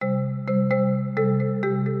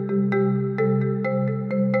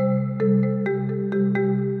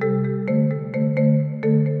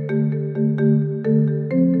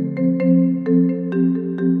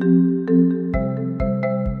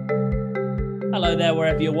Hello there,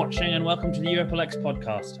 wherever you're watching, and welcome to the EuropaLex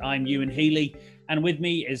podcast. I'm Ewan Healy, and with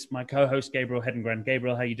me is my co-host Gabriel Hedengren.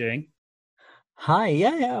 Gabriel, how are you doing? Hi,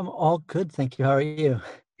 yeah, I'm all good, thank you. How are you?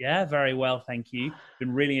 Yeah, very well, thank you.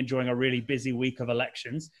 Been really enjoying a really busy week of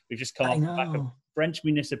elections. We've just come I off the back of know. French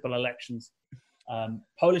municipal elections,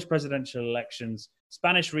 Polish presidential elections,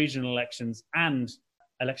 Spanish regional elections, and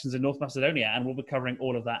elections in North Macedonia. And we'll be covering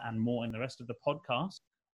all of that and more in the rest of the podcast.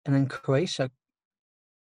 And then Croatia.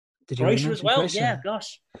 Did you already Croatia as mention well? Yeah, Croatia?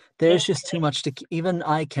 gosh. There's just too much to even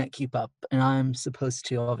I can't keep up, and I'm supposed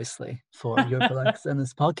to, obviously, for EuropaLex and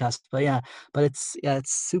this podcast. But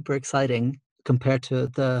it's super exciting compared to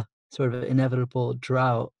the sort of inevitable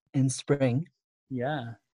drought in spring.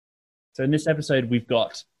 Yeah. So in this episode, we've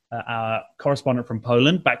got our correspondent from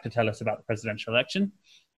Poland back to tell us about the presidential election.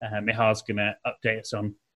 Michal's going to update us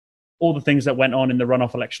on all the things that went on in the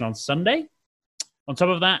runoff election on Sunday. On top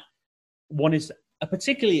of that, one is a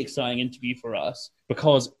particularly exciting interview for us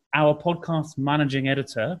because our podcast managing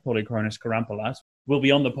editor, Polykronis Karampoulas, will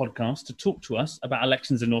be on the podcast to talk to us about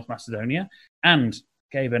elections in North Macedonia. And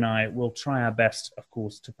Gabe and I will try our best, of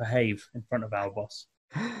course, to behave in front of our boss.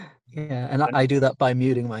 Yeah, and I do that by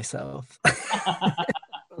muting myself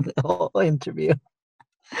the whole interview.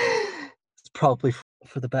 It's probably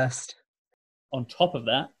for the best. On top of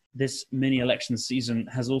that, this mini election season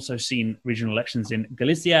has also seen regional elections in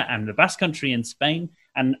Galicia and the Basque Country in Spain.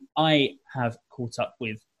 And I have caught up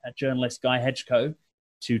with journalist Guy Hedgecoe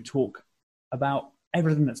to talk about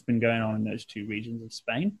everything that's been going on in those two regions of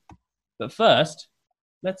Spain. But first,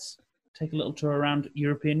 let's take a little tour around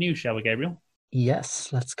European news, shall we, Gabriel? Yes,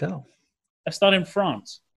 let's go. Let's start in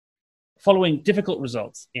France. Following difficult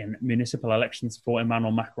results in municipal elections for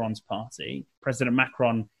Emmanuel Macron's party, President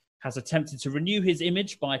Macron has attempted to renew his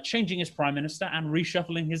image by changing his prime minister and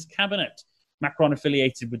reshuffling his cabinet. Macron,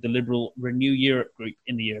 affiliated with the liberal Renew Europe group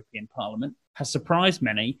in the European Parliament, has surprised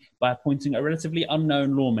many by appointing a relatively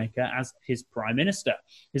unknown lawmaker as his prime minister.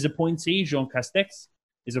 His appointee, Jean Castex,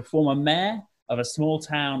 is a former mayor of a small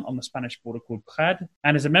town on the Spanish border called Prades,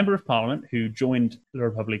 and is a member of parliament who joined La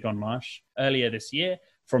République En Marche earlier this year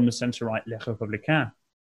from the centre-right Les Républicains.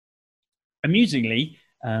 Amusingly,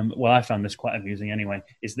 well, I found this quite amusing anyway,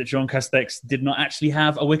 is that Jean Castex did not actually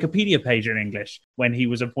have a Wikipedia page in English when he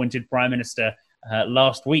was appointed Prime Minister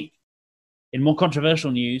last week. In more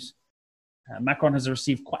controversial news, Macron has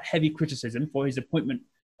received quite heavy criticism for his appointment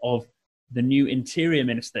of the new Interior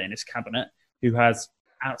Minister in his cabinet, who has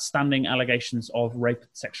outstanding allegations of rape and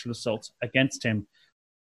sexual assault against him.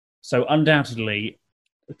 So undoubtedly,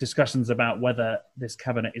 discussions about whether this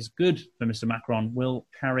cabinet is good for Mr. Macron will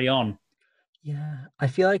carry on. Yeah, I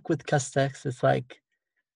feel like with Castex, it's like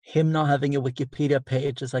him not having a Wikipedia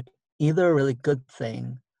page is like either a really good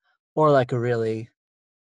thing or like a really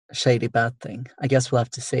shady bad thing. I guess we'll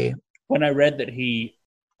have to see. When I read that he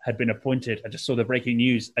had been appointed, I just saw the breaking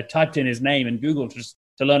news. I typed in his name in Google just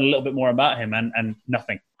to learn a little bit more about him, and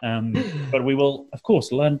nothing. But we will, of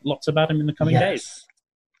course, learn lots about him in the coming days.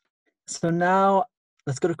 So now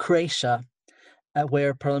let's go to Croatia,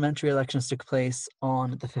 where parliamentary elections took place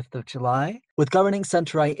on the 5th of July, with governing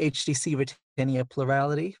centre-right HDC retaining a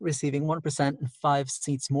plurality, receiving 1% and 5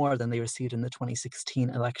 seats more than they received in the 2016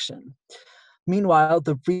 election. Meanwhile,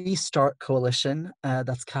 the Restart coalition,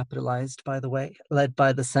 that's capitalized, by the way, led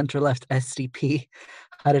by the centre-left SDP,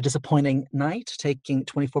 had a disappointing night, taking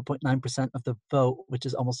 24.9% of the vote, which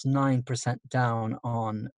is almost 9% down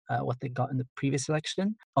on what they got in the previous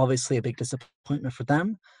election. Obviously, a big disappointment for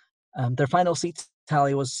them. Their final seat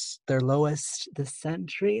tally was their lowest this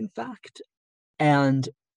century, in fact. And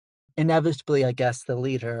inevitably, I guess, the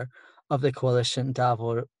leader of the coalition,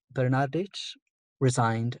 Davor Bernardic,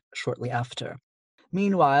 resigned shortly after.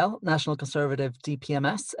 Meanwhile, National Conservative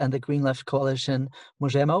DPMS and the Green Left coalition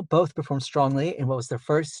Možemo both performed strongly in what was their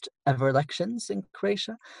first ever elections in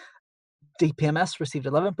Croatia. DPMS received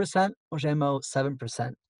 11%, Možemo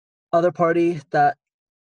 7%. Other party that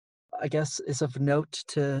I guess is of note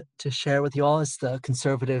to share with you all is the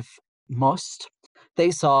conservative Most.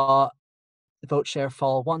 They saw the vote share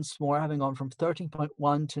fall once more, having gone from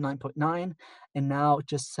 13.1 to 9.9, and now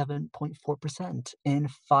just 7.4% in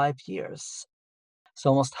 5 years.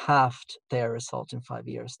 So almost halved their result in 5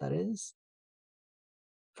 years, that is.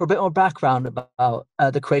 For a bit more background about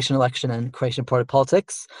the Croatian election and Croatian party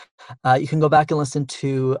politics, you can go back and listen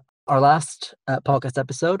to our last podcast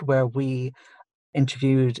episode where we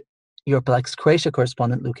interviewed EuropaLex Croatia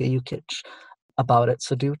correspondent Luka Jukic about it.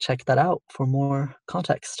 So do check that out for more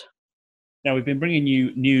context. Now, we've been bringing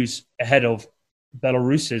you news ahead of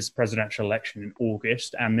Belarus's presidential election in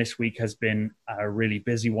August, and this week has been a really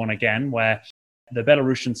busy one again, where the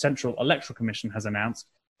Belarusian Central Electoral Commission has announced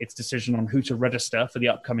its decision on who to register for the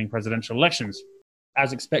upcoming presidential elections.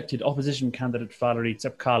 As expected, opposition candidate Valery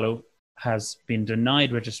Tsepkalo has been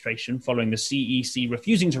denied registration following the CEC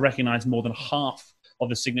refusing to recognize more than half of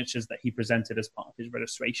the signatures that he presented as part of his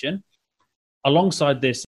registration. Alongside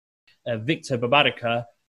this, Victor Babarika,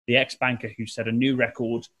 the ex-banker who set a new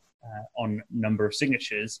record on number of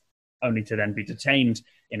signatures, only to then be detained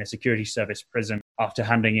in a security service prison after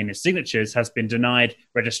handing in his signatures, has been denied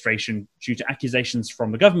registration due to accusations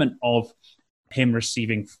from the government of him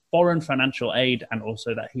receiving foreign financial aid and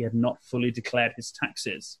also that he had not fully declared his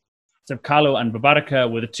taxes. Tsepkalo and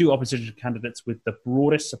Babarika were the two opposition candidates with the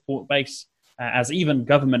broadest support base, as even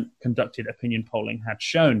government-conducted opinion polling had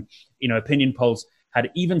shown. Opinion polls had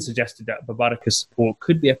even suggested that Babarika's support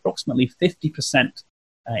could be approximately 50%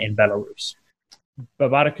 in Belarus.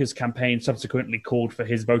 Babarika's campaign subsequently called for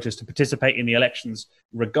his voters to participate in the elections,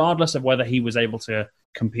 regardless of whether he was able to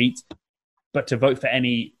compete, but to vote for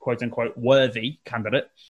any quote-unquote worthy candidate,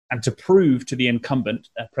 and to prove to the incumbent,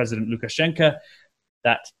 President Lukashenko,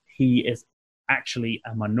 that he is actually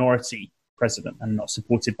a minority president and not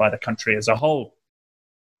supported by the country as a whole.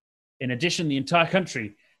 In addition, the entire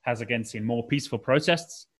country has again seen more peaceful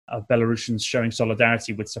protests of Belarusians showing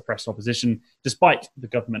solidarity with suppressed opposition, despite the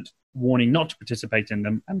government warning not to participate in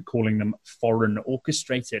them and calling them foreign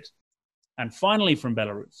orchestrated. And finally, from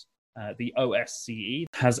Belarus, the OSCE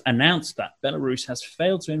has announced that Belarus has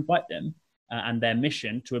failed to invite them and their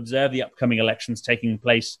mission to observe the upcoming elections taking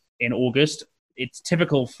place in August. It's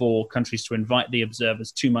typical for countries to invite the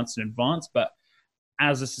observers 2 months in advance, but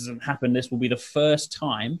as this hasn't happened, this will be the first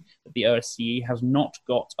time that the OSCE has not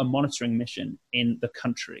got a monitoring mission in the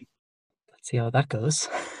country. Let's see how that goes.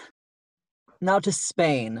 Now to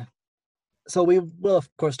Spain. So we will, of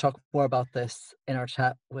course, talk more about this in our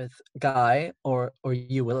chat with Guy, or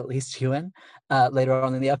you will, at least, Ewan, later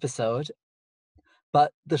on in the episode.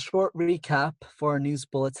 But the short recap for our news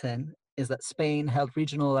bulletin is that Spain held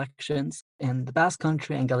regional elections in the Basque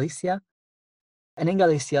Country and Galicia. And in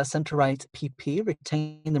Galicia, centre-right PP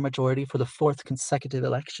retained the majority for the fourth consecutive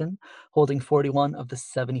election, holding 41 of the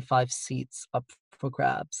 75 seats up for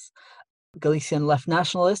grabs. Galician left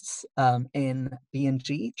nationalists in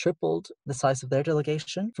BNG tripled the size of their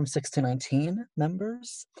delegation from 6 to 19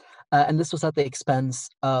 members. And this was at the expense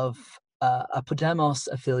of a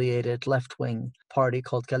Podemos-affiliated left-wing party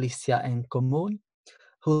called Galicia en Común,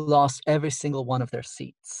 who lost every single one of their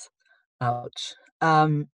seats. Ouch.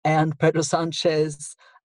 And Pedro Sanchez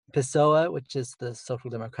PSOE, which is the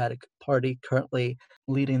Social Democratic Party currently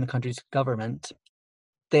leading the country's government,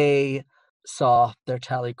 they saw their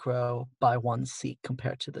tally grow by 1 seat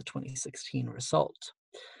compared to the 2016 result.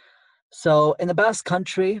 So in the Basque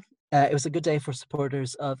Country, it was a good day for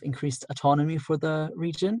supporters of increased autonomy for the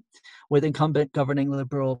region, with incumbent governing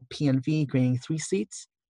Liberal PNV gaining 3 seats,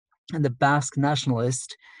 and the Basque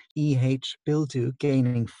nationalist EH Bildu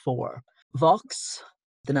gaining 4. Vox,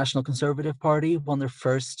 the National Conservative Party, won their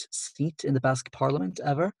first seat in the Basque Parliament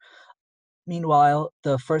ever. Meanwhile,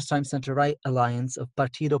 the first-time centre-right alliance of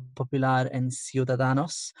Partido Popular and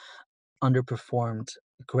Ciudadanos underperformed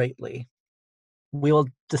greatly. We will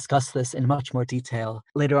discuss this in much more detail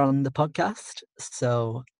later on in the podcast,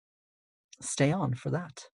 so stay on for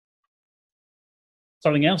that.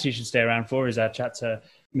 Something else you should stay around for is our chat to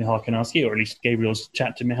Michał Konarski, or at least Gabriel's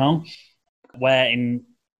chat to Michał, where in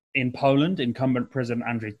Poland, incumbent President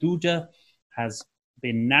Andrzej Duda has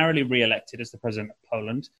been narrowly re-elected as the president of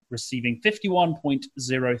Poland, receiving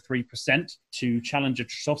 51.03% to challenger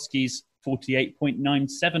Trzaskowski's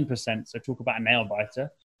 48.97%. So talk about a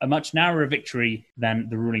nail-biter. A much narrower victory than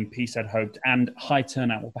the ruling PiS had hoped, and high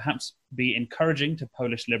turnout will perhaps be encouraging to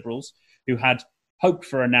Polish liberals who had hoped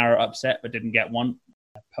for a narrow upset but didn't get one.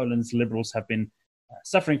 Poland's liberals have been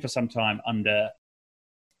suffering for some time under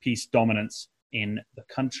PiS dominance in the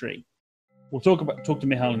country. We'll talk to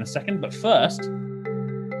Michał in a second, but first,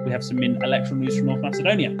 we have some electoral news from North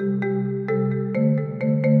Macedonia.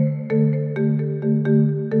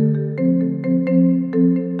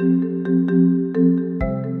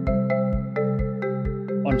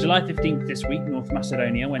 On July 15th this week, North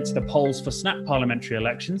Macedonia went to the polls for snap parliamentary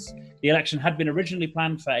elections. The election had been originally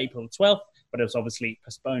planned for April 12th, but it was obviously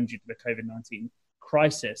postponed due to the COVID-19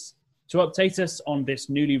 crisis. To update us on this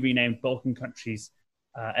newly renamed Balkan country's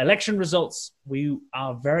election results, we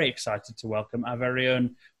are very excited to welcome our very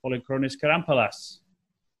own Polykronis Karampalas.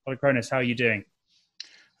 Polykronis, how are you doing?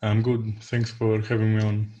 I'm good. Thanks for having me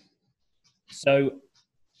on. So,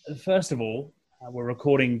 first of all, we're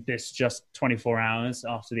recording this just 24 hours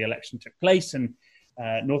after the election took place, and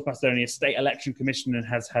North Macedonia's State Election Commission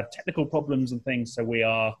has had technical problems and things, so we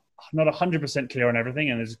are not 100% clear on everything,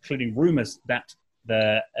 and there's including rumours that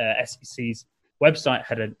the SEC's website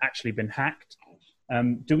had actually been hacked.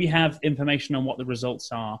 Do we have information on what the results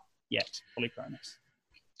are yet, Polychronis?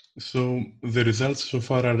 So the results so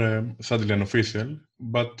far are sadly unofficial,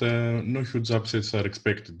 but no huge upsets are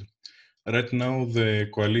expected. Right now, the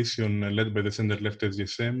coalition led by the center-left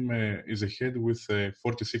SDSM is ahead with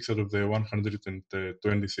 46 out of the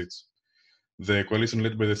 120 seats. The coalition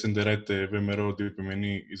led by the center-right VMRO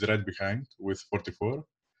DPMNE is right behind with 44,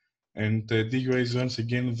 and DUI is once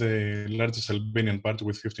again the largest Albanian party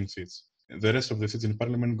with 15 seats. The rest of the seats in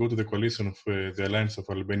parliament go to the coalition of the Alliance of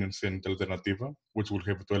Albanians and Alternativa, which will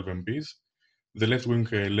have 12 MPs, the left-wing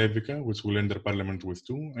Levica, which will enter parliament with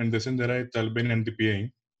 2, and the center-right Albanian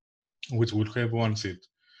DPA, which will have 1 seat.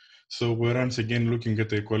 So we're once again looking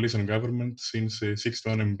at a coalition government since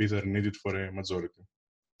 61 MPs are needed for a majority.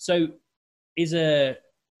 So is a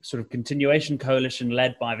sort of continuation coalition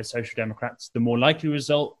led by the Social Democrats the more likely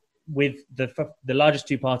result, with the largest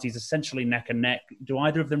two parties essentially neck and neck? Do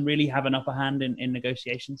either of them really have an upper hand in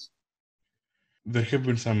negotiations? There have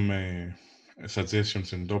been some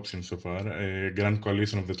suggestions and options so far. A grand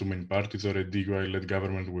coalition of the two main parties or a DUI-led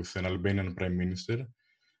government with an Albanian prime minister.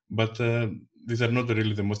 But these are not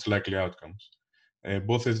really the most likely outcomes.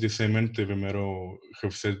 Both SDSM and VMRO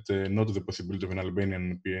have said no to the possibility of an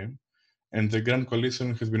Albanian PM. And the Grand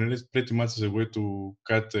Coalition has been released pretty much as a way to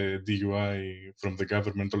cut DUI from the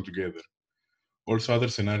government altogether. Also, other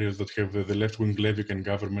scenarios that have the left-wing Levican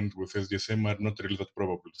government with SDSM are not really that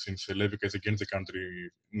probable, since Levica is against the country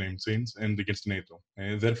name change and against NATO.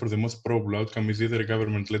 Therefore, the most probable outcome is either a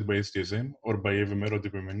government led by SDSM or by VMRO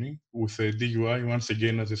DPMNE, with DUI once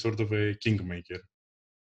again as a sort of a kingmaker.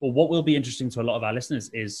 Well, what will be interesting to a lot of our listeners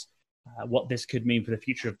is what this could mean for the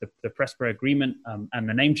future of the Prespa agreement and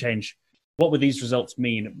the name change. What would these results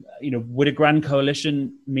mean? Would a grand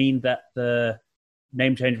coalition mean that the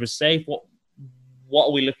name change was safe? What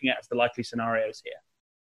are we looking at as the likely scenarios here?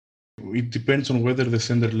 It depends on whether the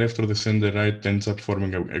center-left or the center-right ends up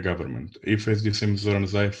forming a government. If SDSM Zoran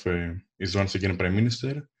Zaev is once again Prime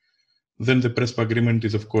Minister, then the Prespa agreement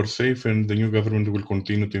is of course safe and the new government will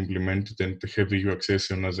continue to implement it and have EU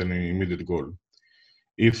accession as an immediate goal.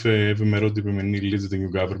 If VMRO DPMNE leads the new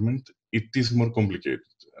government, it is more complicated,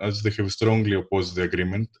 as they have strongly opposed the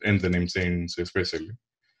agreement and the name change especially.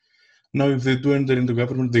 Now, if they do enter into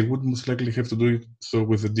government, they would most likely have to do it so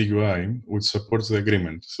with the DUI, which supports the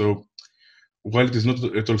agreement. So, while it is not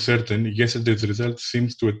at all certain, yesterday's result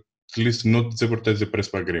seems to at least not jeopardize the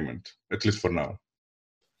Prespa agreement, at least for now.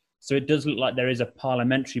 So it does look like there is a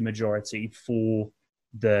parliamentary majority for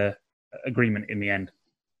the agreement in the end.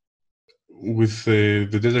 With the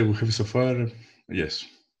data we have so far, yes.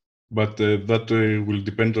 But that will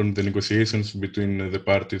depend on the negotiations between the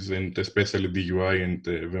parties and especially DUI and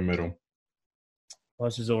VMRO. Well,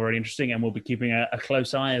 this is already interesting, and we'll be keeping a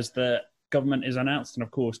close eye as the government is announced. And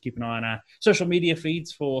of course, keep an eye on our social media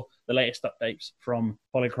feeds for the latest updates from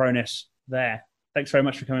Polychronis there. Thanks very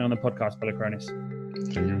much for coming on the podcast, Polychronis.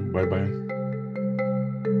 Thank you. Bye-bye.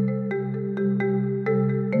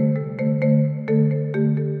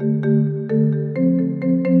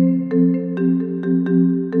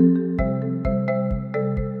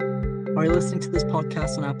 Are you listening to this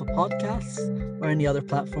podcast on Apple Podcasts or any other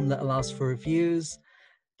platform that allows for reviews?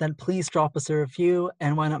 Then please drop us a review,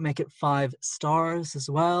 and why not make it 5 stars as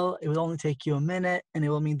well? It will only take you a minute and it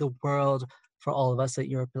will mean the world for all of us at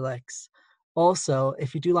EuropeLex. Also,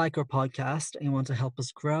 if you do like our podcast and you want to help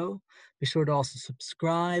us grow, be sure to also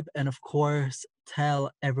subscribe and of course tell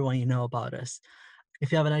everyone you know about us.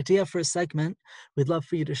 If you have an idea for a segment, we'd love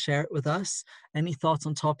for you to share it with us. Any thoughts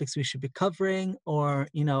on topics we should be covering or,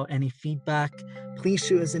 any feedback, please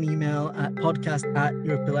shoot us an email at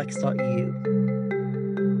podcast@europelex.eu.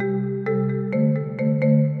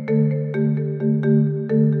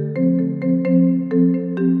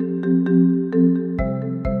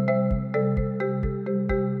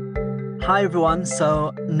 Hi everyone.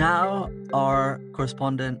 So now our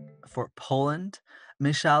correspondent for Poland,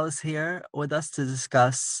 Michal, is here with us to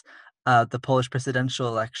discuss the Polish presidential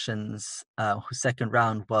elections, whose second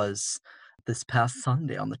round was this past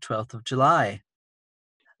Sunday on the 12th of July.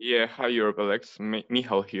 Yeah, hi EuropeLex,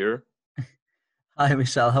 Michal here. Hi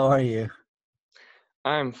Michal, how are you?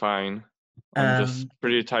 I'm fine. I'm just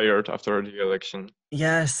pretty tired after the election.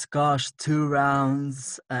 Yes, gosh, 2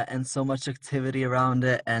 rounds and so much activity around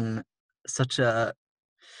it, and such a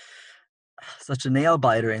nail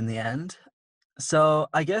biter in the end. So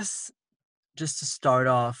I guess just to start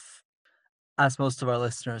off, as most of our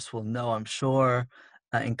listeners will know, I'm sure,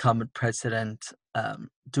 incumbent President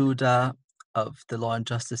Duda of the Law and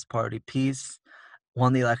Justice Party PiS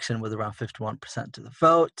won the election with around 51% of the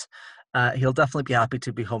vote. He'll definitely be happy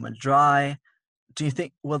to be home and dry. Do you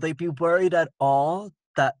think, will they be worried at all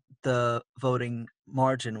that the voting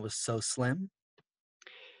margin was so slim?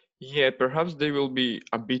 Yeah, perhaps they will be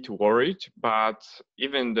a bit worried, but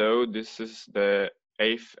even though this is the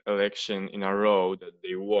 8th election in a row that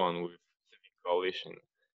they won with Civic Coalition,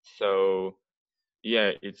 so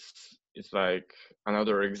yeah, it's like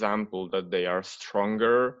another example that they are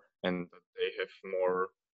stronger and that they have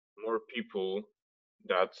more people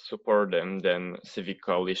that support them than Civic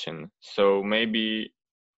Coalition. So maybe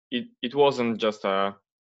it wasn't just a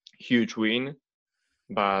huge win,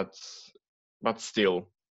 but still.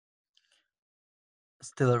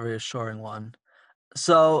 Still a reassuring one.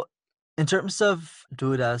 So, in terms of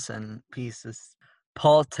Duda's and PiS's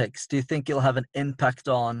politics, do you think it'll have an impact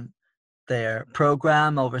on their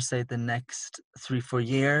program over, say, the next 3-4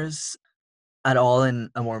 years at all, in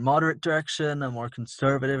a more moderate direction, a more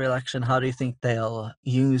conservative election? How do you think they'll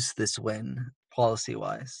use this win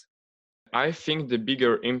policy-wise? I think the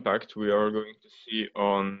bigger impact we are going to see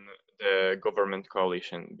on the government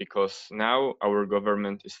coalition, because now our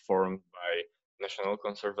government is formed by National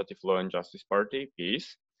Conservative Law and Justice Party,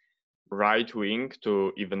 PiS, right wing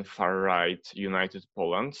to even far right United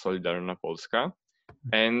Poland, Solidarna Polska,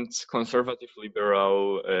 and conservative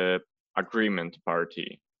liberal agreement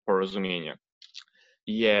party, Porozumienie.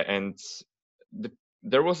 Yeah, and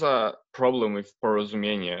there was a problem with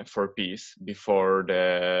Porozumienie for PiS before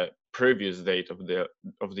the previous date of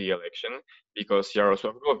the election, because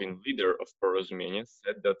Jarosław Gowin, leader of Porozumienie,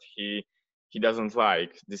 said that he doesn't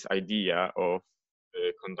like this idea of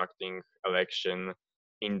conducting election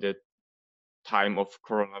in the time of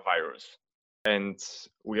coronavirus. And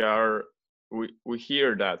we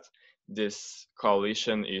hear that this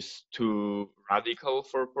coalition is too radical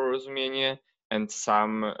for Porozumienie, and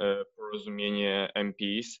some Porozumienie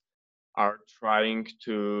MPs are trying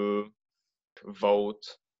to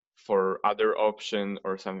vote for other option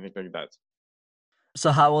or something like that.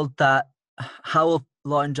 So how will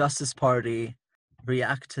Law and Justice Party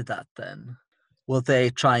react to that then? Will they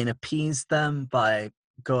try and appease them by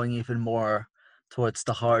going even more towards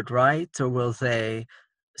the hard right, or will they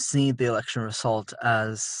see the election result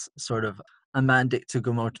as sort of a mandate to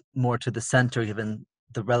go more to the center, given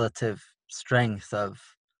the relative strength of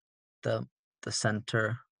the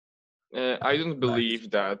center? I don't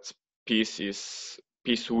believe that PiS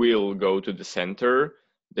will go to the center.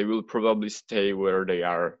 They will probably stay where they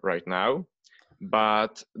are right now.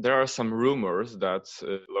 But there are some rumors that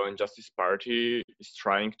Law and Justice Party is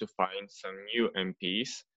trying to find some new MPs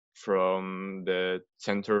from the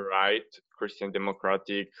center-right Christian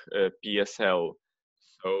Democratic PSL.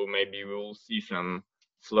 So maybe we will see some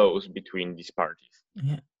flows between these parties.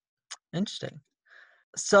 Yeah, interesting.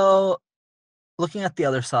 So, looking at the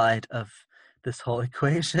other side of this whole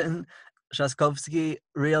equation, Trzaskowski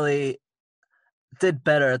really did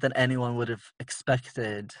better than anyone would have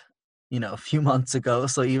expected, a few months ago.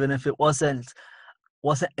 So even if it wasn't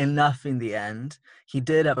enough in the end, he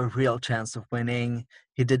did have a real chance of winning.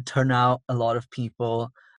 He did turn out a lot of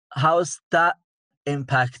people. How's that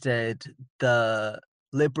impacted the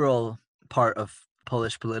liberal part of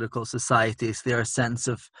Polish political society? Is there a sense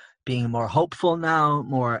of being more hopeful now,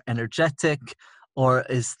 more energetic, or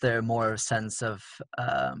is there more sense of,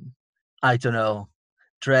 I don't know,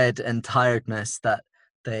 dread and tiredness that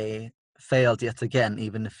they failed yet again,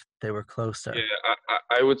 even if they were closer? Yeah,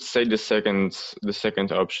 I would say the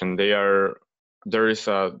second option.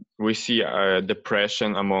 We see a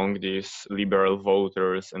depression among these liberal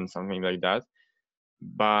voters and something like that.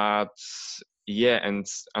 But yeah, and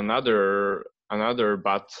another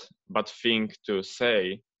bad thing to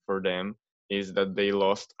say for them is that they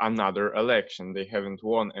lost another election. They haven't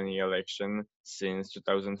won any election since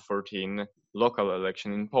 2014 local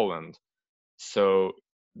election in Poland. So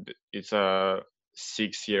it's a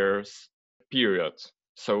 6 years period.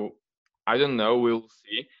 So I don't know, we'll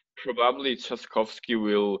see. Probably Trzaskowski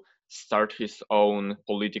will start his own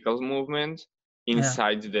political movement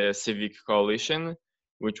inside the Civic Coalition,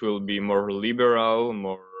 which will be more liberal,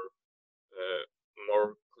 more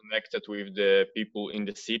connected with the people in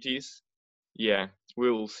the cities. Yeah,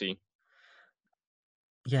 we will see.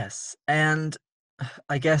 Yes, and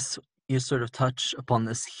I guess you sort of touch upon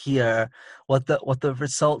this here. What the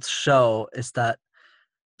results show is that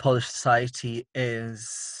Polish society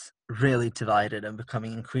is really divided and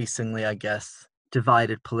becoming increasingly, I guess,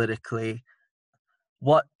 divided politically.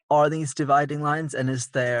 What are these dividing lines, and is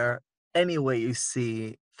there any way you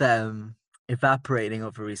see them evaporating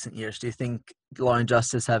over recent years? Do you think Law and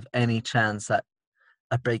Justice have any chance at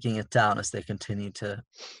breaking it down as they continue to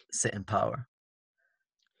sit in power?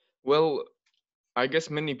 Well, I guess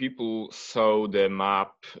many people saw the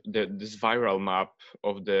map, this viral map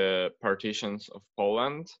of the partitions of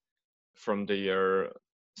Poland from the year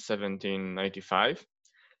 1795,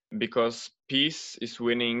 because peace is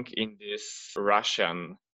winning in this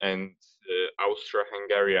Russian and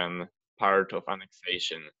Austro-Hungarian part of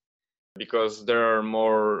annexation, because there are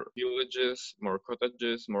more villages, more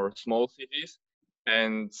cottages, more small cities,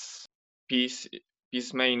 and peace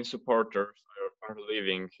peace main supporters are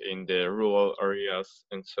living in the rural areas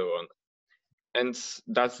and so on. And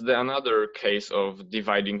that's another case of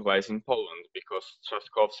dividing lines in Poland, because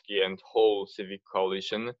Trzaskowski and whole civic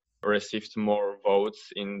coalition received more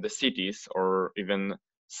votes in the cities or even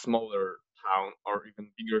smaller town or even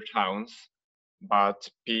bigger towns, but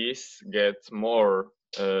PiS gets more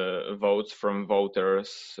votes from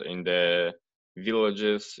voters in the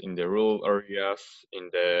villages, in the rural areas, in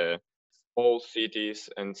the old cities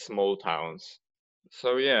and small towns.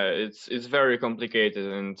 So yeah, it's very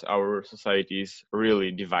complicated, and our society is really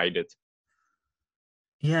divided.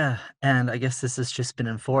 Yeah, and I guess this has just been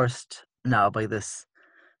enforced now by this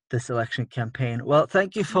election campaign. Well,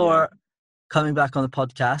 thank you for coming back on the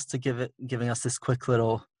podcast to giving us this quick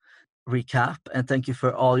little recap, and thank you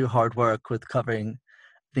for all your hard work with covering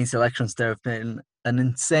these elections. There have been an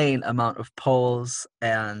insane amount of polls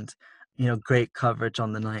and great coverage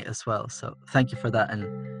on the night as well. So thank you for that, and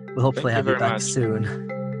we'll hopefully have you back soon.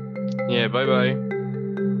 Yeah, bye.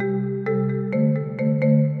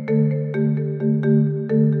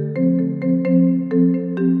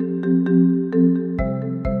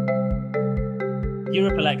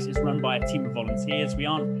 Europe Elects is run by a team of volunteers. We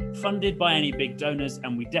aren't funded by any big donors,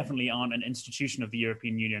 and we definitely aren't an institution of the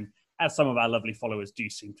European Union, as some of our lovely followers do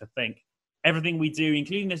seem to think. Everything we do,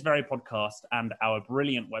 including this very podcast and our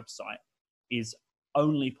brilliant website, is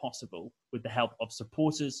only possible with the help of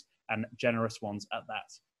supporters, and generous ones at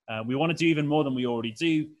that. We want to do even more than we already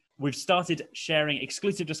do. We've started sharing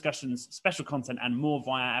exclusive discussions, special content, and more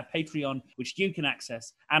via our Patreon, which you can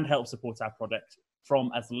access and help support our product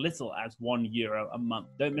from as little as €1 a month.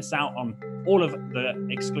 Don't miss out on all of the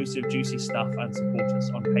exclusive juicy stuff and support us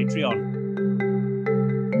on Patreon.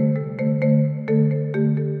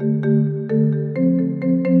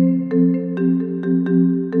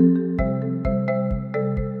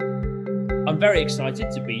 I'm very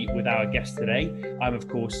excited to be with our guest today. I'm, of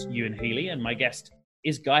course, Ewan Healy, and my guest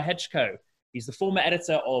is Guy Hedgecoe. He's the former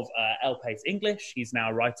editor of El País English. He's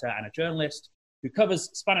now a writer and a journalist who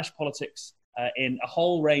covers Spanish politics in a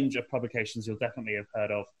whole range of publications you'll definitely have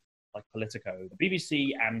heard of, like Politico, the BBC,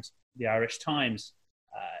 and the Irish Times.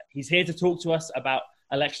 He's here to talk to us about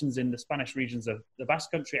elections in the Spanish regions of the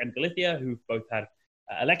Basque Country and Galicia, who've both had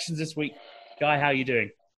elections this week. Guy, how are you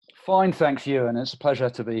doing? Fine, thanks, Ewan. It's a pleasure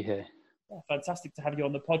to be here. Yeah, fantastic to have you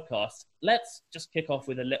on the podcast. Let's just kick off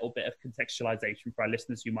with a little bit of contextualization for our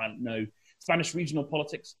listeners who might know Spanish regional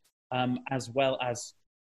politics as well as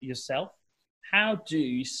yourself. How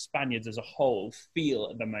do Spaniards as a whole feel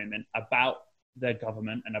at the moment about their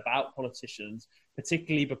government and about politicians,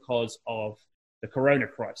 particularly because of the corona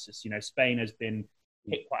crisis? You know, Spain has been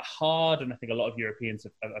hit quite hard, and I think a lot of Europeans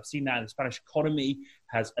have seen that. And the Spanish economy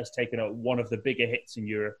has taken one of the bigger hits in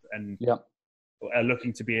Europe, and are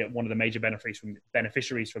looking to be one of the major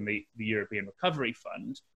beneficiaries from the European Recovery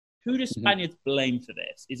Fund. Who do Spaniards blame for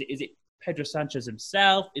this? Is it Pedro Sanchez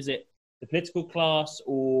himself? Is it the political class,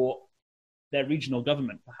 or their regional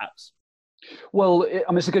government, perhaps? Well,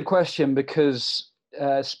 it's a good question, because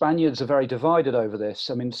Spaniards are very divided over this.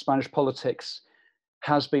 I mean, Spanish politics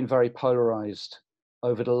has been very polarized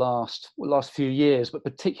over the last few years, but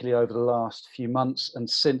particularly over the last few months, and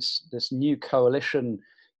since this new coalition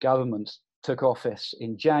government took office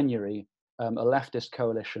in January, a leftist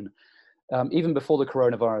coalition. Even before the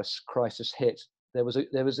coronavirus crisis hit, there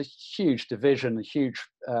was a huge division, a huge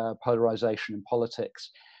polarization in politics.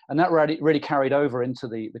 And that really carried over into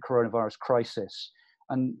the coronavirus crisis.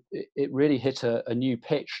 And it really hit a new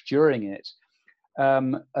pitch during it.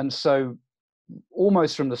 And so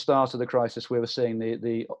almost from the start of the crisis, we were seeing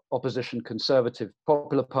the opposition Conservative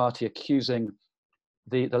Popular Party accusing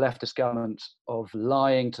the leftist government of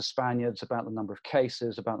lying to Spaniards about the number of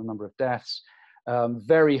cases, about the number of deaths.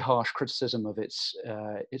 Very harsh criticism of its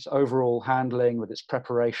overall handling, with its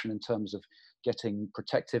preparation in terms of getting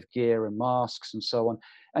protective gear and masks and so on.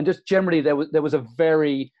 And just generally, there was a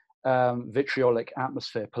very vitriolic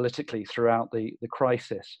atmosphere politically throughout the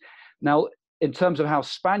crisis. Now, in terms of how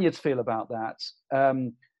Spaniards feel about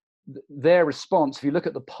that, their response, if you look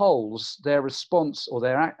at the polls, their response or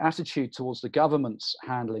their attitude towards the government's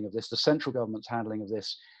handling of this, the central government's handling of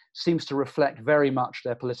this, seems to reflect very much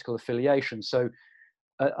their political affiliation. So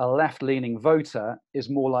a left-leaning voter is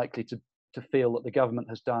more likely to feel that the government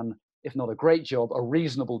has done, if not a great job, a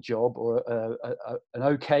reasonable job or an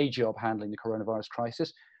okay job handling the coronavirus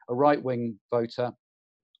crisis. A right-wing voter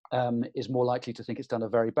is more likely to think it's done a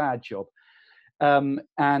very bad job.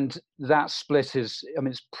 And that split is, I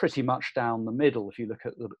mean, it's pretty much down the middle if you look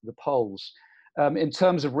at the polls. In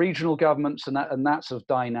terms of regional governments and that sort of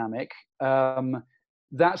dynamic,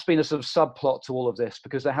 that's been a sort of subplot to all of this,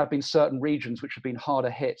 because there have been certain regions which have been harder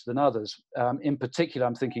hit than others. In particular,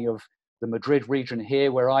 I'm thinking of the Madrid region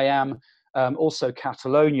here where I am, also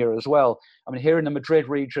Catalonia as well. I mean, here in the Madrid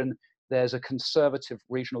region, there's a conservative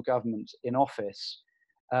regional government in office.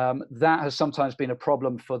 That has sometimes been a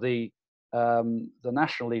problem for the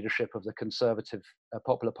national leadership of the Conservative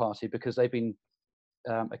Popular Party, because they've been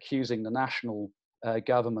accusing the national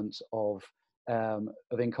government of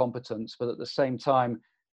incompetence, but at the same time,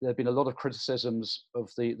 there have been a lot of criticisms of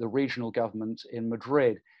the regional government in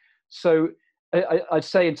Madrid. So I'd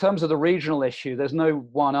say in terms of the regional issue, there's no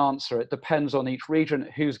one answer. It depends on each region,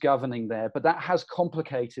 who's governing there, but that has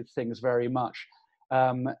complicated things very much.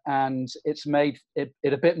 And it's made it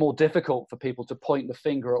a bit more difficult for people to point the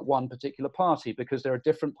finger at one particular party, because there are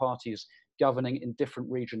different parties governing in different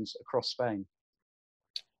regions across Spain.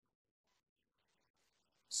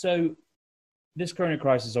 So this corona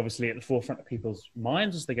crisis is obviously at the forefront of people's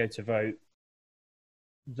minds as they go to vote.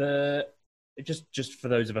 Just for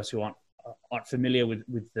those of us who aren't familiar with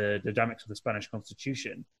the dynamics of the Spanish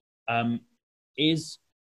Constitution, has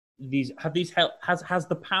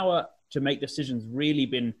the power to make decisions really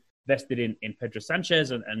been vested in Pedro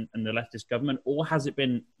Sanchez and the leftist government, or has it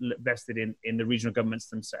been vested in the regional governments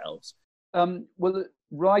themselves? Well,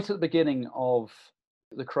 right at the beginning of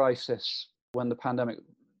the crisis, when the pandemic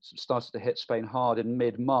started to hit Spain hard in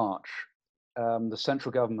mid-March, the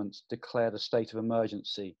central government declared a state of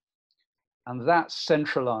emergency, and that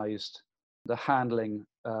centralized the handling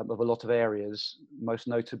of a lot of areas, most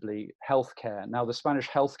notably healthcare. Now, the Spanish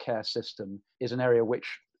healthcare system is an area which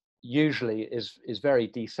usually is very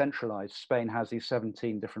decentralized. Spain has these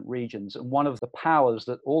 17 different regions, and one of the powers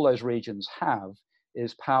that all those regions have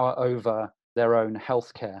is power over their own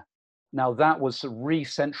healthcare. Now, that was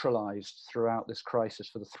re-centralized throughout this crisis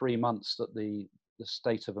for the 3 months that the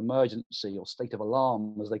state of emergency, or state of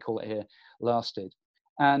alarm, as they call it here, lasted.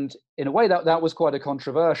 And in a way, that was quite a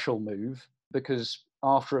controversial move, because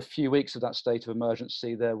after a few weeks of that state of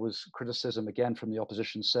emergency, there was criticism again from the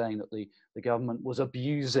opposition saying that the government was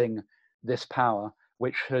abusing this power,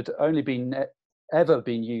 which had only ever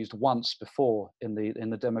been used once before in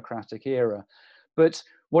the democratic era. But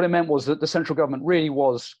what it meant was that the central government really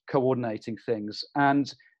was coordinating things.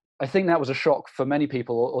 And I think that was a shock for many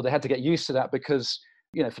people, or they had to get used to that, because,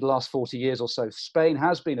 you know, for the last 40 years or so, Spain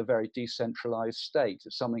has been a very decentralized state.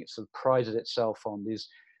 It's something it's sort of prided itself on, these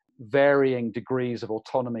varying degrees of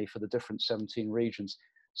autonomy for the different 17 regions.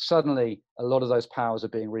 Suddenly, a lot of those powers are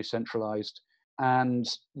being re-centralized, and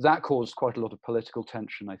that caused quite a lot of political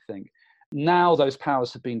tension, I think. Now those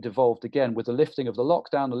powers have been devolved again with the lifting of the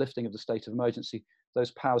lockdown, the lifting of the state of emergency.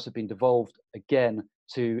 Those powers have been devolved again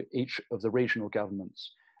to each of the regional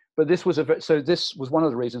governments. But this was one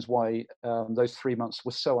of the reasons why those 3 months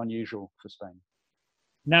were so unusual for Spain.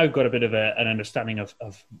 Now we've got a bit of an understanding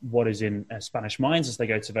of what is in Spanish minds as they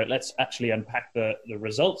go to vote. Let's actually unpack the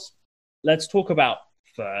results. Let's talk about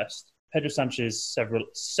first Pedro Sanchez's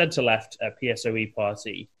centre-left PSOE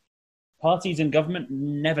party. Parties in government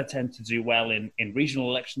never tend to do well in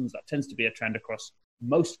regional elections. That tends to be a trend across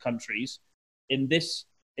most countries. In these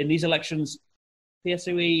elections,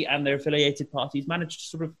 PSOE and their affiliated parties managed to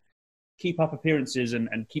sort of keep up appearances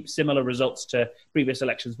and keep similar results to previous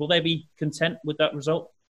elections. Will they be content with that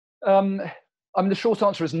result? I mean, the short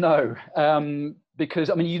answer is no,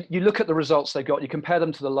 because, I mean, you look at the results they got, you compare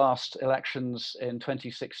them to the last elections in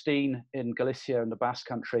 2016 in Galicia and the Basque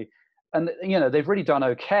Country, and, you know, they've really done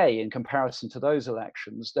okay in comparison to those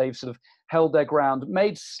elections. They've sort of held their ground,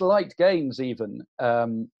 made slight gains even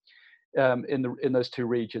in those two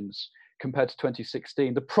regions compared to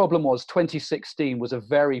 2016. The problem was 2016 was a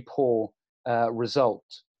very poor result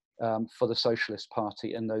for the Socialist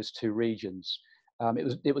Party in those two regions.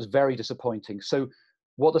 It was very disappointing. So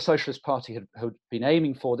what the Socialist Party had been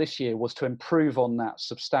aiming for this year was to improve on that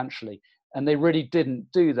substantially, and they really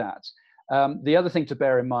didn't do that. The other thing to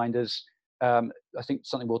bear in mind is, I think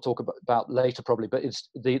something we'll talk about later probably, but it's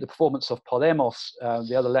the performance of Podemos,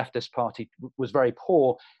 the other leftist party, was very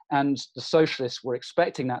poor, and the socialists were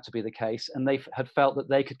expecting that to be the case, and they had felt that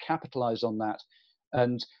they could capitalize on that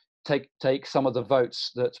and take some of the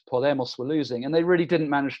votes that Podemos were losing, and they really didn't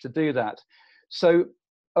manage to do that. So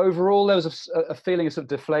overall, there was a feeling of sort of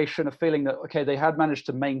deflation, a feeling that, okay, they had managed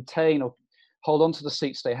to maintain or hold on to the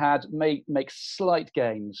seats they had, make slight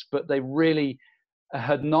gains, but they really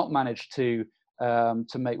had not managed to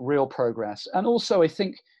make real progress. And also, I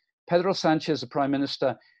think Pedro Sanchez, the Prime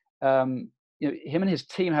Minister, him and his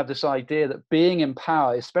team have this idea that being in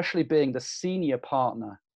power, especially being the senior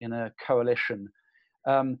partner in a coalition,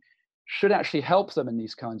 should actually help them in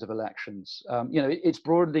these kinds of elections. It's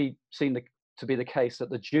broadly seen to be the case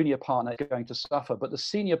that the junior partner is going to suffer, but the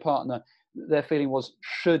senior partner, their feeling was,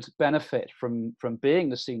 should benefit from being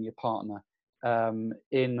the senior partner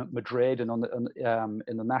in Madrid and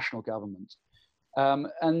in the national government.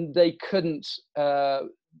 And they couldn't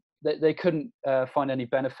find any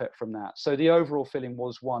benefit from that. So the overall feeling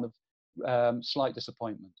was one of slight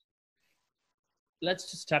disappointment.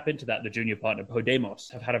 Let's just tap into that. The junior partner,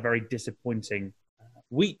 Podemos, have had a very disappointing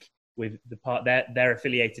week with their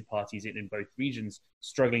affiliated parties in both regions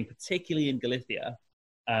struggling, particularly in Galicia,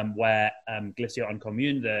 where Galicia en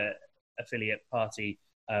Común, the affiliate party,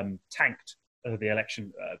 tanked the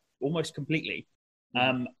election almost completely.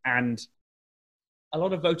 And a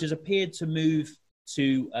lot of voters appeared to move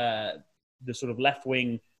to the sort of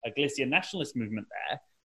left-wing Galician nationalist movement there.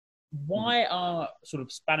 Why are sort of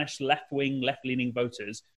Spanish left-wing, left-leaning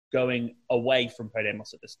voters going away from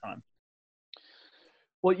Podemos at this time?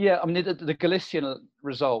 Well, yeah, I mean, the Galician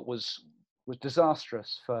result was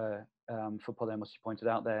disastrous for Podemos, you pointed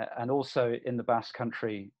out there, and also in the Basque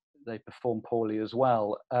Country, they performed poorly as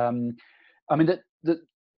well. I mean, the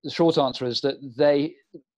short answer is that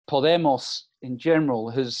Podemos in general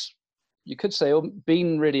has, you could say,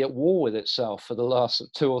 been really at war with itself for the last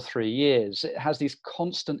 2 or 3 years. It has these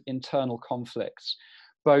constant internal conflicts,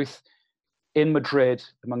 both in Madrid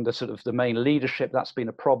among the sort of the main leadership. That's been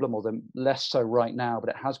a problem, or less so right now, but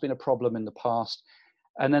it has been a problem in the past.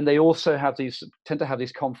 And then they also tend to have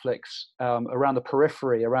these conflicts around the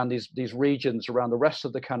periphery, around these regions, around the rest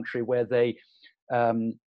of the country, where they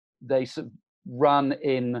sort of run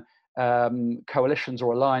in coalitions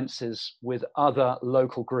or alliances with other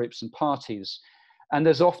local groups and parties. And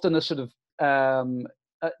there's often a sort of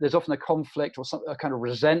a conflict or a kind of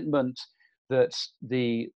resentment that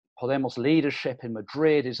the Podemos leadership in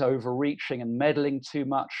Madrid is overreaching and meddling too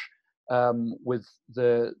much with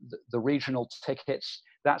the regional tickets.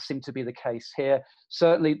 That seemed to be the case here.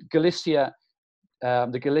 Certainly Galicia,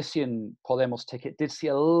 the Galician Podemos ticket did see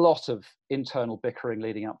a lot of internal bickering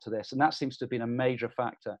leading up to this, and that seems to have been a major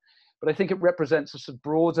factor. But I think it represents a sort of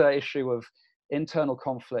broader issue of internal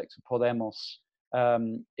conflict with Podemos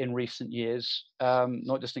in recent years,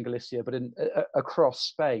 not just in Galicia, but across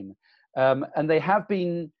Spain. And they have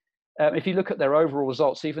been, if you look at their overall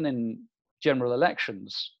results, even in general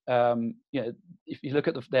elections, if you look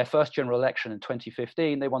at their first general election in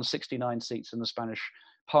 2015, they won 69 seats in the Spanish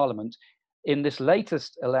Parliament. In this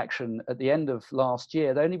latest election at the end of last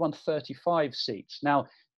year, they only won 35 seats. Now,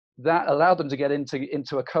 that allowed them to get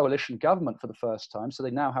into a coalition government for the first time, so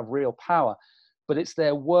they now have real power. But it's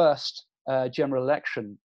their worst general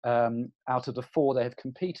election out of the 4 they have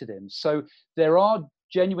competed in. So there are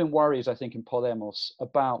genuine worries, I think, in Podemos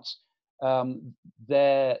about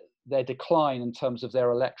their decline in terms of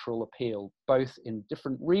their electoral appeal, both in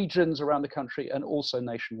different regions around the country and also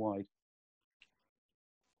nationwide.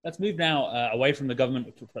 Let's move now away from the government.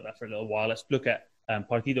 We've talked about that for a little while. Let's look at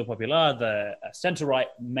Partido Popular, the centre-right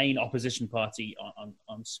main opposition party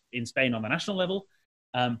in Spain on the national level,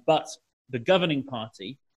 but the governing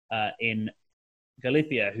party in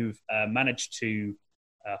Galicia, who've managed to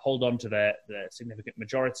hold on to their significant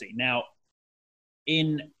majority. Now,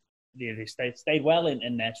 they stayed well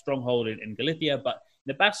in their stronghold in Galicia, but in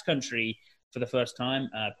the Basque Country, for the first time,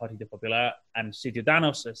 Partido Popular and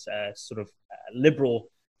Ciudadanos, a sort of liberal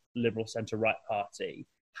centre-right party,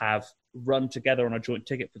 have run together on a joint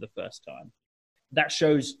ticket for the first time. That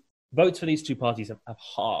shows votes for these two parties have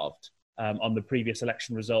halved on the previous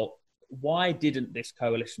election result. Why didn't this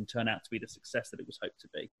coalition turn out to be the success that it was hoped to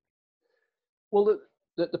be? Well,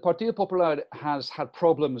 the Partido Popular has had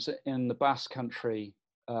problems in the Basque Country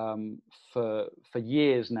for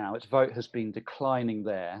years now. Its vote has been declining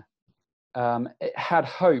there. It had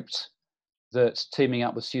hoped that teaming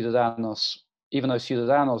up with Ciudadanos, even though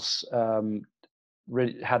Ciudadanos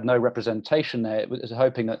really had no representation there, it was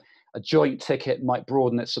hoping that a joint ticket might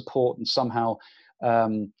broaden its support and somehow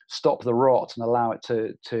stop the rot and allow it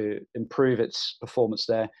to improve its performance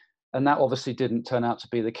there. And that obviously didn't turn out to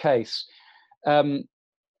be the case. A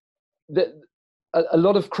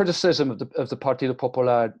lot of criticism of the Partido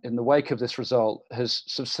Popular in the wake of this result has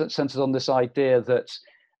centered on this idea that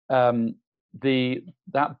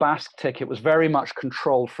that Basque ticket was very much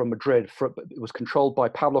controlled from Madrid. It was controlled by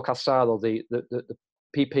Pablo Casado, the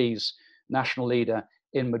PP's national leader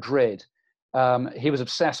in Madrid. He was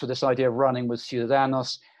obsessed with this idea of running with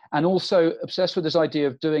Ciudadanos, and also obsessed with this idea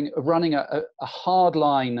of running a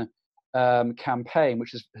hardline campaign,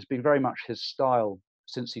 which has been very much his style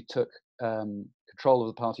since he took control of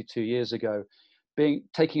the party 2 years ago,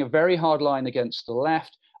 taking a very hard line against the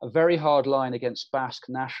left, a very hard line against Basque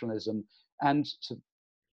nationalism, and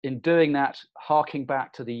in doing that, harking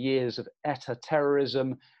back to the years of ETA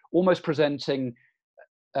terrorism, almost presenting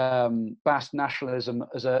Basque nationalism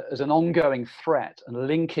as an ongoing threat and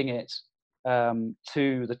linking it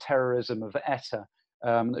to the terrorism of ETA.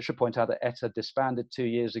 I should point out that ETA disbanded 2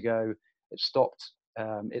 years ago. It stopped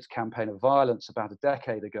its campaign of violence about a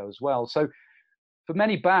decade ago as well. So for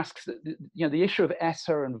many Basques, the issue of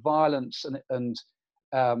ETA and violence and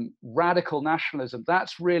radical nationalism,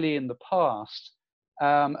 that's really in the past.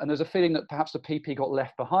 And there's a feeling that perhaps the PP got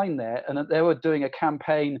left behind there, and that they were doing a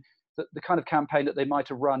campaign, the kind of campaign that they might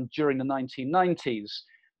have run during the 1990s,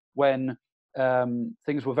 when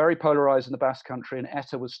things were very polarized in the Basque country and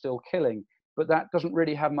ETA was still killing. But that doesn't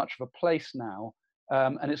really have much of a place now,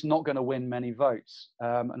 and it's not going to win many votes.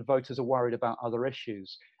 And voters are worried about other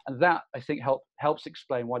issues. And that, I think, helps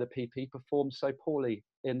explain why the PP performed so poorly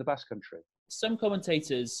in the Basque country. Some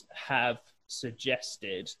commentators have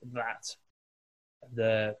suggested that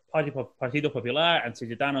the Partido Popular and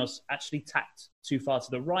Ciudadanos actually tacked too far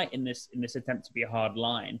to the right in this attempt to be a hard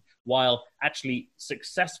line, while actually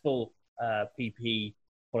successful PP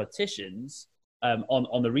politicians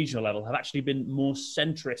on the regional level have actually been more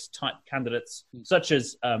centrist type candidates, such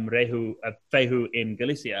as Feijóo in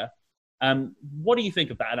Galicia. What do you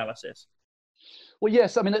think of that analysis? Well,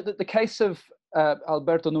 yes, I mean, the case of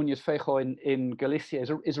Alberto Núñez Feijóo in Galicia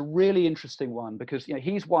is a really interesting one, because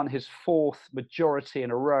he's won his 4th majority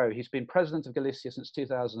in a row. He's been president of Galicia since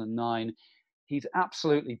 2009. He's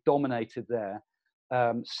absolutely dominated there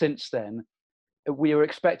since then. We were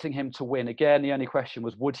expecting him to win again. The only question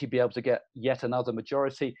was, would he be able to get yet another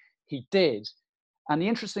majority? He did. And the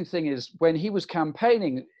interesting thing is, when he was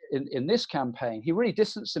campaigning in this campaign, he really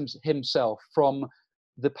distanced himself from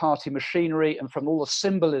the party machinery and from all the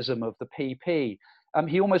symbolism of the PP.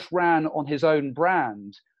 He almost ran on his own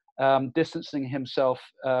brand, distancing himself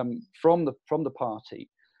from the party.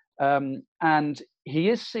 And he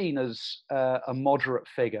is seen as a moderate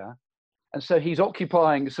figure. And so he's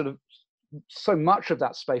occupying sort of so much of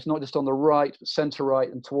that space, not just on the right, but center right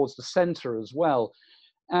and towards the center as well.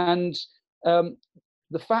 And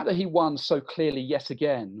the fact that he won so clearly yet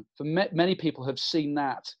again, for many people have seen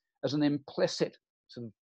that as an implicit sort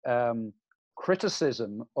of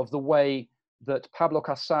criticism of the way that Pablo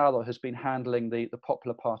Casado has been handling the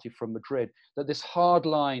Popular Party from Madrid, that this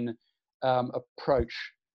hardline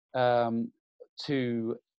approach to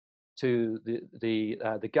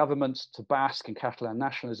the government, to Basque and Catalan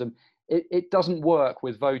nationalism, it doesn't work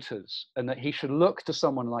with voters, and that he should look to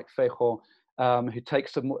someone like Feijóo, who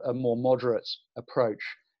takes a more moderate approach,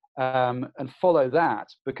 and follow that,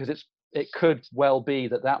 because it could well be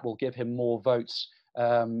that will give him more votes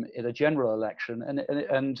in a general election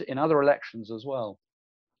and in other elections as well.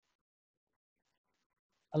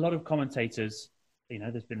 A lot of commentators,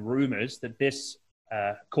 there's been rumors that this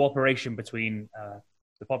cooperation between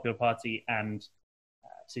the Popular Party and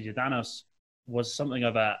Ciudadanos was something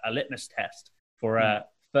of a litmus test for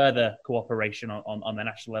further cooperation on the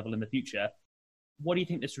national level in the future. What do you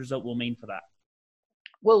think this result will mean for that?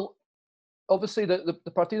 Well, obviously the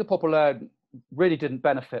Partido Popular really didn't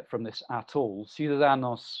benefit from this at all.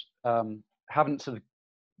 Ciudadanos haven't sort of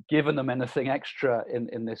given them anything extra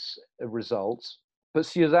in this result, but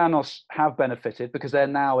Ciudadanos have benefited because they're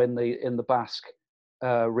now in the Basque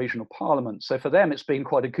regional parliament. So for them, it's been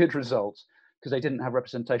quite a good result because they didn't have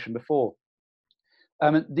representation before.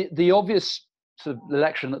 The obvious sort of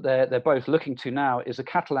election that they're both looking to now is a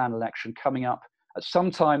Catalan election coming up at some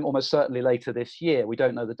time, almost certainly later this year. We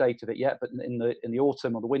don't know the date of it yet, but in the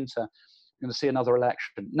autumn or the winter, we're going to see another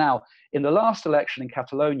election. Now, in the last election in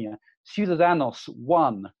Catalonia, Ciudadanos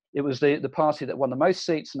won. It was the party that won the most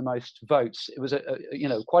seats and the most votes. It was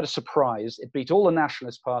quite a surprise. It beat all the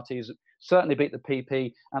nationalist parties, certainly beat the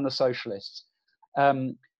PP and the socialists.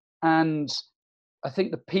 And I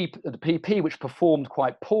think the PP, which performed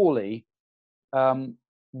quite poorly,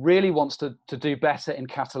 really wants to do better in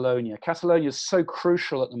Catalonia. Catalonia is so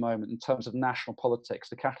crucial at the moment in terms of national politics,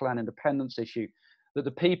 the Catalan independence issue, that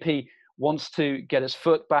the PP wants to get its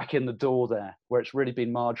foot back in the door there, where it's really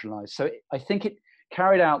been marginalized. So I think it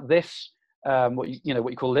carried out this what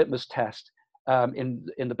you call litmus test in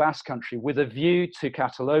the Basque country with a view to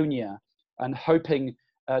Catalonia, and hoping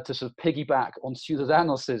to sort of piggyback on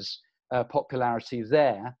Ciudadanos's popularity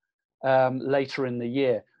there later in the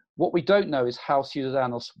year. What we don't know is how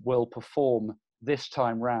Ciudadanos will perform this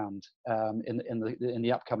time round in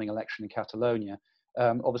the upcoming election in Catalonia.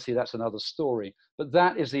 Obviously, that's another story. But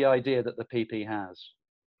that is the idea that the PP has.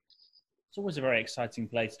 It's always a very exciting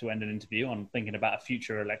place to end an interview on thinking about a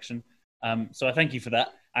future election. So I thank you for that.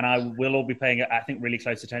 And I will all be paying, I think, really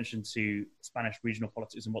close attention to Spanish regional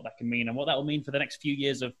politics and what that can mean and what that will mean for the next few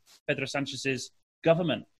years of Pedro Sanchez's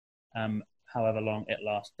government, however long it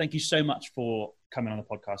lasts. Thank you so much for coming on the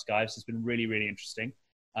podcast, guys. It's been really, really interesting.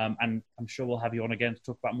 And I'm sure we'll have you on again to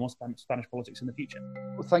talk about more Spanish politics in the future.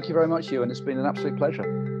 Well, thank you very much, Ewan. It's been an absolute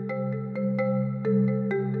pleasure.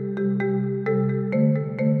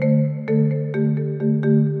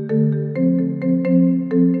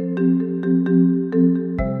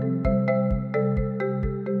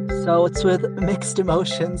 So it's with mixed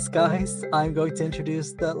emotions, guys. I'm going to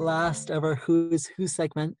introduce the last ever Who's Who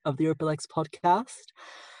segment of the EuropaLex podcast.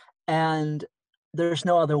 And there's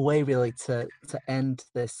no other way really to end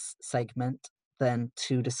this segment than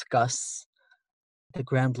to discuss the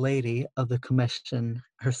Grand Lady of the Commission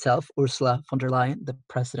herself, Ursula von der Leyen, the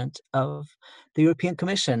President of the European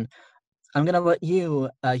Commission. I'm going to let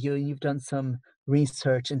you've done some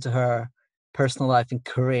research into her personal life and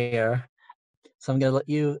career. So I'm going to let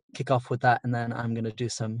you kick off with that, and then I'm going to do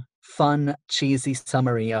some fun, cheesy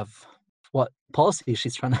summary of what policy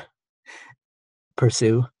she's trying to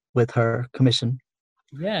pursue with her commission.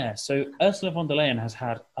 Yeah, so Ursula von der Leyen has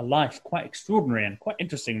had a life quite extraordinary and quite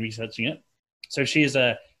interesting researching it. So she is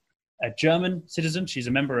a German citizen. She's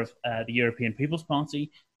a member of the European People's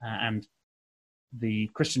Party and the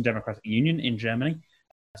Christian Democratic Union in Germany,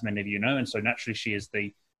 as many of you know. And so naturally she is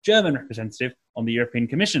the German representative on the European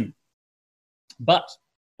Commission. But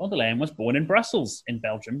von der Leyen was born in Brussels, in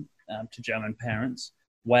Belgium, to German parents,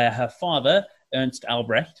 where her father, Ernst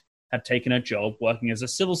Albrecht, had taken a job working as a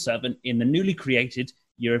civil servant in the newly created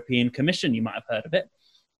European Commission. You might have heard of it.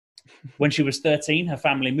 When she was 13, her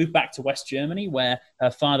family moved back to West Germany, where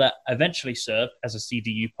her father eventually served as a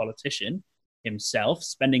CDU politician himself,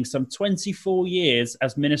 spending some 24 years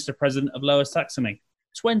as Minister President of Lower Saxony.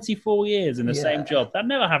 24 years in the same job. That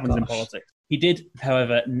never happens in politics. He did,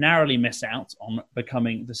 however, narrowly miss out on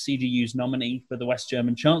becoming the CDU's nominee for the West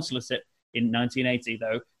German chancellorship in 1980,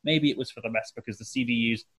 though maybe it was for the best because the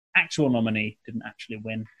CDU's actual nominee didn't actually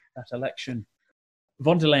win that election.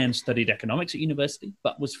 Von der Leyen studied economics at university,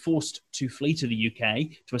 but was forced to flee to the UK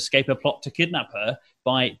to escape a plot to kidnap her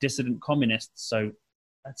by dissident communists. So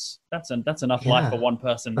that's enough life for one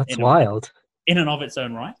person. That's wild. In and of its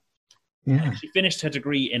own right. Yeah. She finished her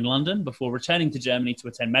degree in London before returning to Germany to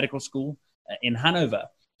attend medical school in Hanover.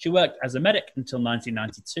 She worked as a medic until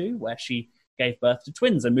 1992, where she gave birth to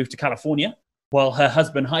twins and moved to California, while her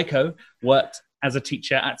husband Heiko worked as a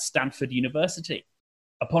teacher at Stanford University.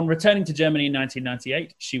 Upon returning to Germany in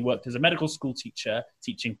 1998, she worked as a medical school teacher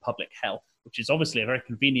teaching public health, which is obviously a very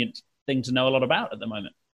convenient thing to know a lot about at the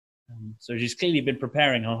moment. So she's clearly been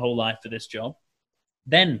preparing her whole life for this job.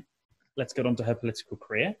 Then let's get on to her political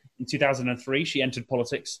career. In 2003, she entered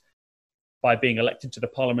politics by being elected to the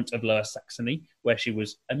Parliament of Lower Saxony, where she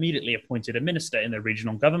was immediately appointed a minister in the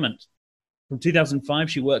regional government. From 2005,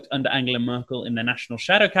 she worked under Angela Merkel in the National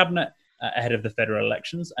Shadow Cabinet ahead of the federal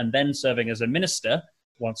elections, and then serving as a minister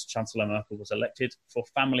once Chancellor Merkel was elected for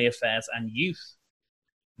family affairs and youth.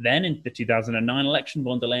 Then, in the 2009 election,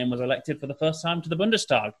 von der Leyen was elected for the first time to the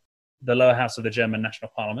Bundestag, the lower house of the German National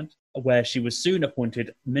Parliament, where she was soon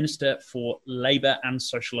appointed Minister for Labour and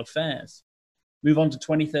Social Affairs. Move on to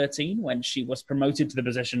 2013, when she was promoted to the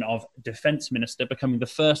position of Defence Minister, becoming the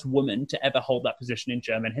first woman to ever hold that position in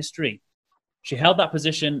German history. She held that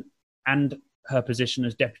position and her position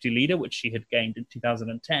as Deputy Leader, which she had gained in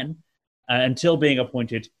 2010, until being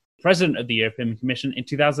appointed President of the European Commission in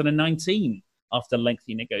 2019, after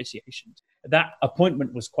lengthy negotiations. That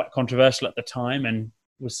appointment was quite controversial at the time and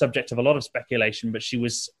was subject of a lot of speculation, but she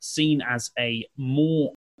was seen as a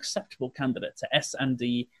more acceptable candidate to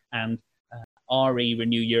S&D and RE,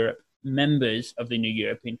 Renew Europe, members of the new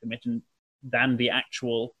European Commission than the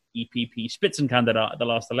actual EPP Spitzenkandidat at the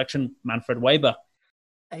last election, Manfred Weber.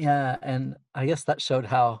 Yeah, and I guess that showed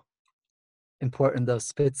how important those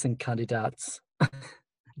Spitzenkandidats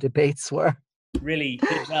debates were. Really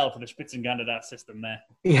did well for the Spitzenkandidat system there.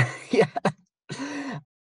 Yeah.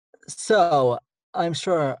 So I'm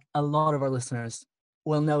sure a lot of our listeners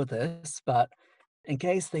will know this, but in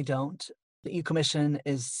case they don't, the EU Commission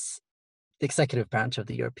is the executive branch of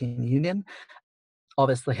the European Union,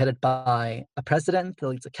 obviously headed by a president that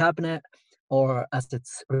leads a cabinet, or as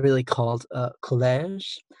it's really called, a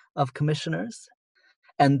college of commissioners.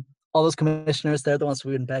 And all those commissioners, they're the ones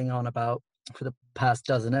we've been banging on about for the past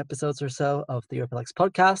dozen episodes or so of the EuropaLex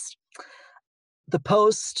podcast. The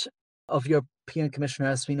post of European Commissioner,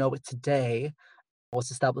 as we know it today,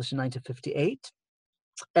 was established in 1958,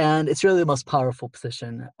 and it's really the most powerful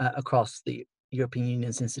position across the European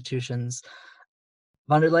Union's institutions.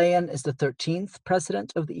 Von der Leyen is the 13th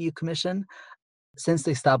president of the EU Commission since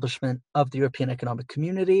the establishment of the European Economic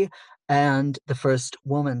Community, and the first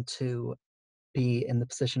woman to be in the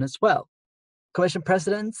position as well. Commission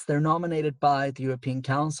presidents, they're nominated by the European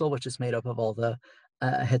Council, which is made up of all the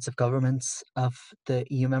heads of governments of the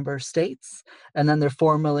EU member states, and then they're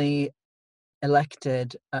formally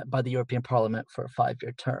elected by the European Parliament for a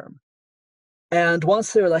 5-year term. And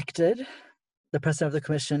once they're elected, the president of the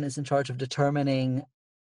Commission is in charge of determining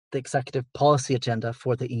the executive policy agenda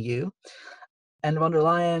for the EU. And von der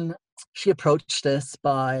Leyen, she approached this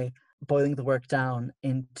by boiling the work down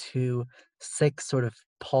into 6 sort of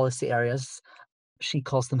policy areas. She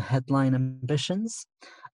calls them headline ambitions.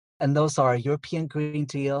 And those are a European Green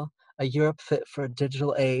Deal, a Europe fit for a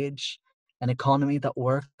digital age, an economy that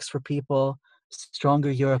works for people,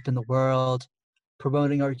 stronger Europe in the world,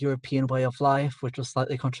 promoting our European way of life, which was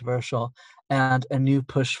slightly controversial, and a new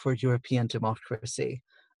push for European democracy,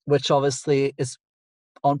 which obviously is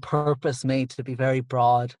on purpose made to be very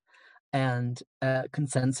broad and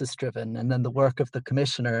consensus driven. And then the work of the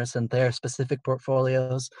commissioners and their specific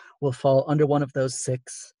portfolios will fall under one of those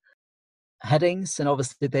 6 headings. And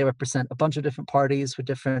obviously they represent a bunch of different parties with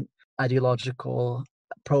different ideological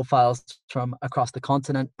profiles from across the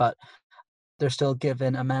continent, but they're still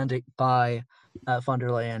given a mandate by von der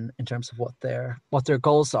Leyen in terms of what their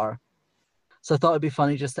goals are. So I thought it'd be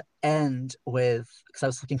funny just to end with, because I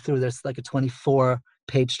was looking through, there's like a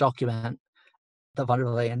 24-page document that von der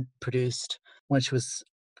Leyen produced when she was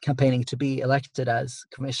campaigning to be elected as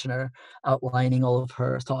commissioner, outlining all of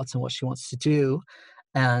her thoughts on what she wants to do.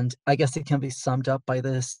 And I guess it can be summed up by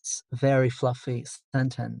this very fluffy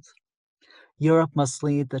sentence. Europe must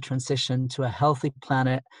lead the transition to a healthy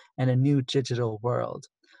planet and a new digital world,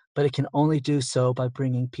 but it can only do so by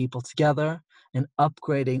bringing people together and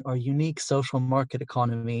upgrading our unique social market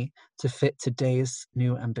economy to fit today's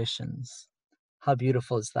new ambitions. How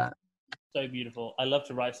beautiful is that? So beautiful. I love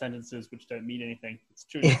to write sentences which don't mean anything. It's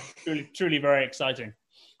truly very exciting.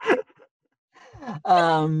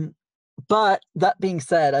 But that being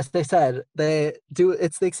said, as they said,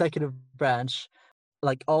 it's the executive branch.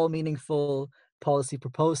 Like, all meaningful policy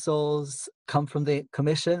proposals come from the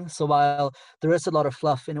commission. So while there is a lot of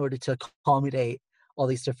fluff in order to accommodate all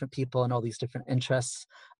these different people and all these different interests,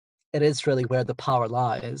 it is really where the power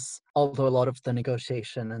lies, although a lot of the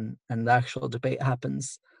negotiation and the actual debate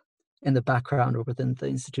happens in the background or within the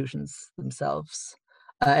institutions themselves.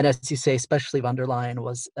 And as you say, especially von der Leyen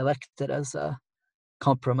was elected as a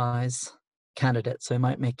compromise candidate, so it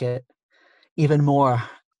might make it even more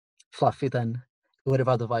fluffy than it would have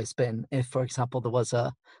otherwise been if, for example, there was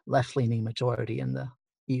a left-leaning majority in the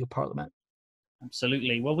EU Parliament.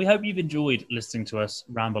 Absolutely. Well, we hope you've enjoyed listening to us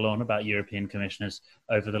ramble on about European commissioners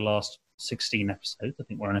over the last 16 episodes. I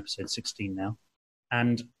think we're on episode 16 now.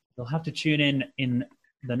 And you'll have to tune in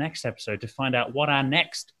the next episode to find out what our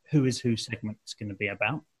next Who is Who segment is going to be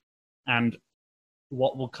about and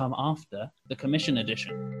what will come after the Commission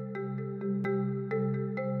edition.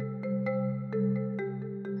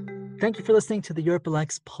 Thank you for listening to the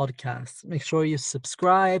EuropaLex podcast. Make sure you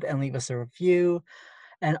subscribe and leave us a review.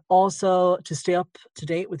 And also, to stay up to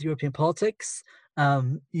date with European politics,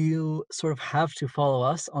 you sort of have to follow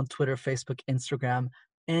us on Twitter, Facebook, Instagram,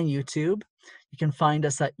 and YouTube. You can find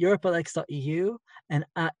us at europalex.eu and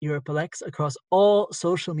at EuropaLex across all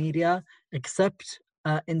social media except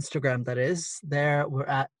Instagram, that is. There we're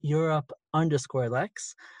at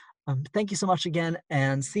Europe_Lex. Thank you so much again,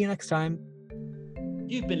 and see you next time.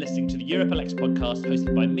 You've been listening to the EuropaLex podcast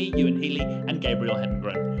hosted by me, Ewan Healy, and Gabriel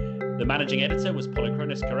Hedengren. The managing editor was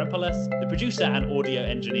Polychronis Karopoulos. The producer and audio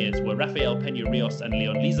engineers were Rafael Peña-Rios and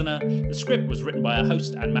Leon Lizener. The script was written by our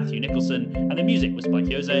host and Matthew Nicholson, and the music was by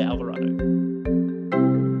Jose Alvarado.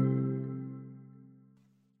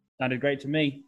 Sounded great to me.